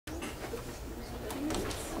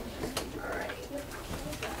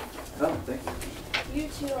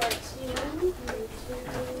to our team.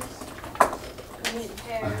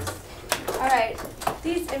 Pairs. All right,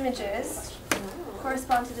 these images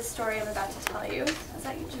correspond to the story I'm about to tell you. Is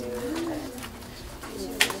that you two?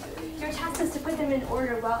 Your task is to put them in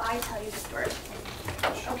order while I tell you the story.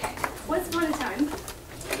 Okay, once upon a time,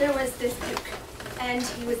 there was this duke, and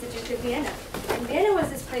he was the Duke of Vienna. And Vienna was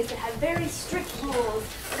this place that had very strict rules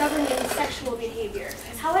governing sexual behavior.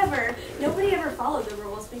 However, nobody ever followed the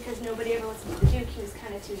rules because nobody ever listened to the Duke. He was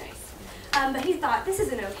kind of too nice. But he thought, this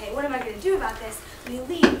isn't okay. What am I going to do about this? And he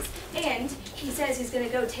leaves, and he says he's going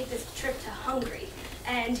to go take this trip to Hungary.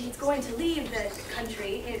 And he's going to leave the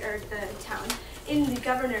country, or the town, in the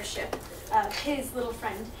governorship of his little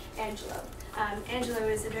friend, Angelo. Angelo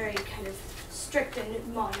is a very kind of strict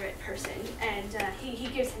and moderate person, and he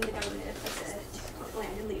gives him the government of the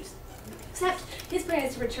land and leaves. Except his plan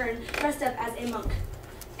is to return dressed up as a monk,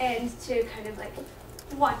 and to kind of like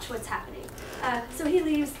watch what's happening. So he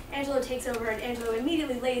leaves, Angelo takes over, and Angelo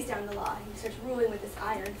immediately lays down the law. He starts ruling with his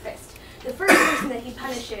iron fist. The first person that he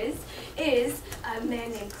punishes is a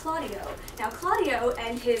man named Claudio. Now Claudio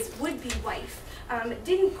and his would-be wife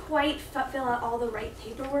didn't quite fill out all the right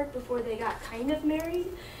paperwork before they got kind of married,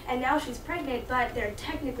 and now she's pregnant, but they're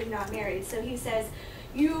technically not married. So he says,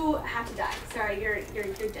 you have to die. Sorry, you're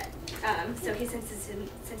dead. So he sentences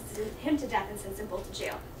him to death and sends them both to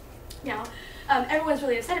jail. Now, everyone's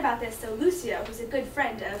really upset about this, so Lucio, who's a good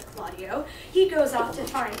friend of Claudio, he goes off to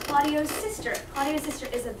find Claudio's sister. Claudio's sister,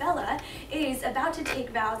 Isabella, is about to take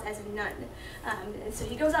vows as a nun. And so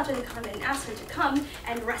he goes off to the convent and asks her to come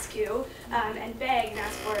and rescue and beg and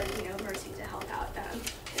ask for mercy to help out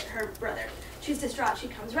her brother. She's distraught. She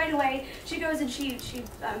comes right away. She goes and she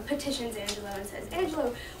petitions Angelo and says,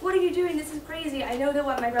 Angelo, what are you doing? This is crazy. I know that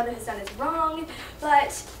what my brother has done is wrong,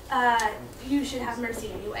 but you should have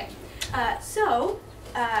mercy anyway.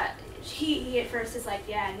 He at first is like,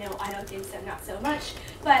 yeah, no, I don't think so, not so much,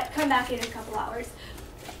 but come back in a couple hours.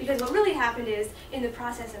 Because what really happened is, in the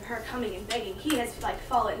process of her coming and begging, he has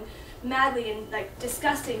fallen madly and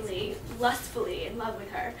disgustingly, lustfully in love with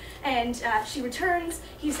her. And she returns.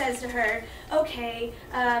 He says to her, okay,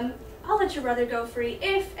 I'll let your brother go free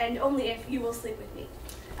if and only if you will sleep with me.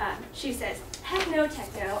 She says, heck no,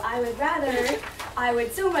 techno, I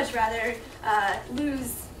would so much rather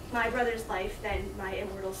lose my brother's life than my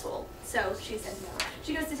immortal soul. So she says no.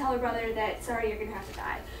 She goes to tell her brother that, sorry, you're gonna have to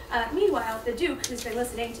die. Meanwhile, the Duke, who's been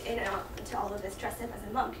listening to all of this dressed up as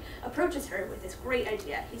a monk, approaches her with this great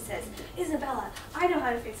idea. He says, Isabella, I know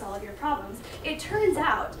how to fix all of your problems. It turns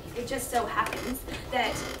out, it just so happens,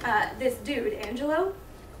 that this dude, Angelo,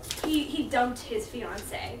 he dumped his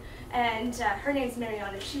fiancée. And her name's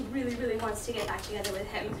Mariana. She really, really wants to get back together with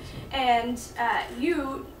him. And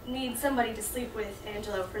you need somebody to sleep with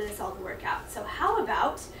Angelo for this all to work out. So how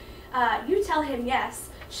about you tell him yes,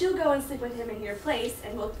 she'll go and sleep with him in your place,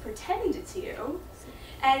 and we'll pretend it's you.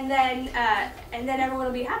 And then everyone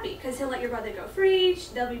will be happy, because he'll let your brother go free,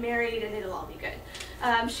 they'll be married, and it'll all be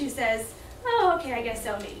good. She says, oh, okay, I guess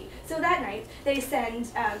so, maybe. So that night,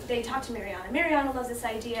 they talk to Mariana. Mariana loves this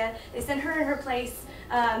idea. They send her in her place,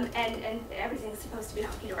 and everything's supposed to be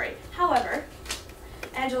hunky-dory. However,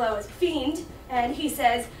 Angelo is a fiend, and he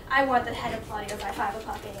says, I want the head of Claudio by 5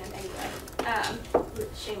 o'clock a.m. anyway.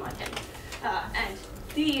 Shame on him. And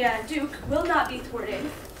the Duke will not be thwarted.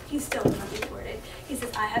 He still will not be thwarted. He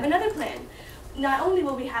says, I have another plan. Not only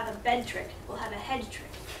will we have a bed trick, we'll have a head trick.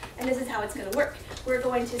 And this is how it's going to work. We're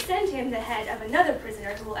going to send him the head of another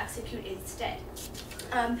prisoner who will execute instead.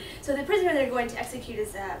 So the prisoner they're going to execute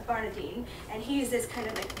is Barnardine, and he's this kind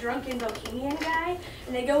of drunken bohemian guy.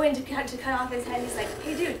 And they go in to cut off his head. He's like,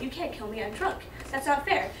 hey dude, you can't kill me, I'm drunk. That's not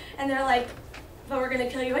fair. And they're like, but we're going to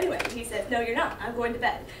kill you anyway. And he says, no, you're not. I'm going to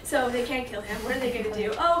bed. So they can't kill him. What are they going to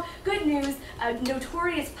do? Oh, good news. A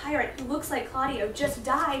notorious pirate who looks like Claudio just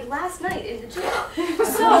died last night in the jail.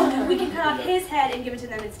 So we can cut off his head and give it to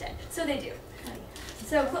them instead. So they do.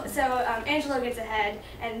 So Angelo gets a head,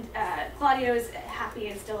 and Claudio's happy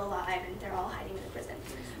and still alive, and they're all hiding in the prison.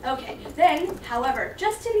 Okay, then, however,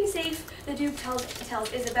 just to be safe, the Duke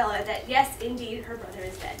tells Isabella that yes, indeed, her brother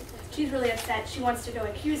is dead. She's really upset. She wants to go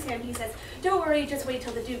accuse him. He says, don't worry, just wait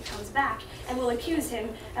till the Duke comes back, and we'll accuse him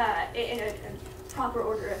in a proper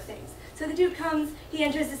order of things. So the Duke comes, he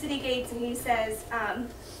enters the city gates, and he says,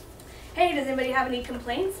 hey, does anybody have any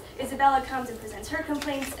complaints? Isabella comes and presents her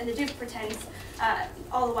complaints, and the Duke pretends,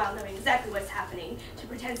 all the while knowing exactly what's happening, to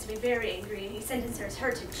pretend to be very angry, and he sentences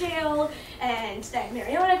her to jail, and then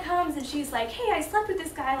Mariana comes, and she's like, hey, I slept with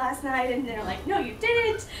this guy last night, and they're like, no, you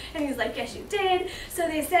didn't, and he's like, yes, you did. So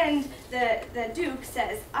they send, the Duke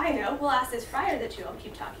says, I know, we'll ask this friar that you all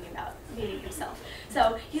keep talking about, meaning himself.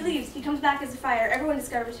 So he leaves, he comes back as a friar, everyone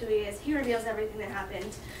discovers who he is, he reveals everything that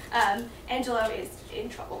happened. Angelo is in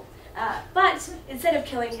trouble. But instead of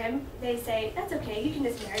killing him, they say, that's okay, you can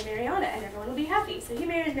just marry Mariana and everyone will be happy. So he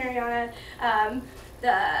marries Mariana,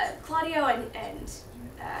 Claudio and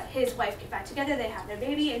his wife get back together, they have their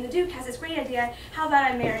baby, and the Duke has this great idea, how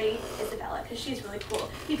about I marry Isabella, because she's really cool.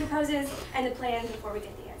 He proposes, and the plan before we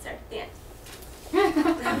get the answer, the end.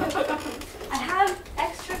 I have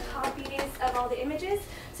extra copies of all the images,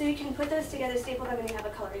 so you can put those together, staple them, and you have a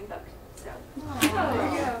coloring book. So,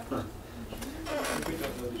 there you go.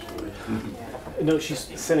 No, she's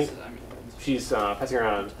passing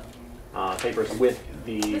around papers with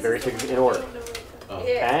the various pictures in order.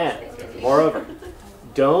 And, moreover,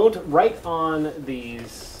 don't write on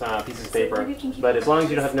these pieces of paper, but as long as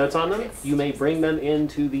you don't have notes on them, you may bring them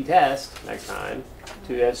into the test next time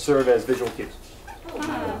to serve as visual cues.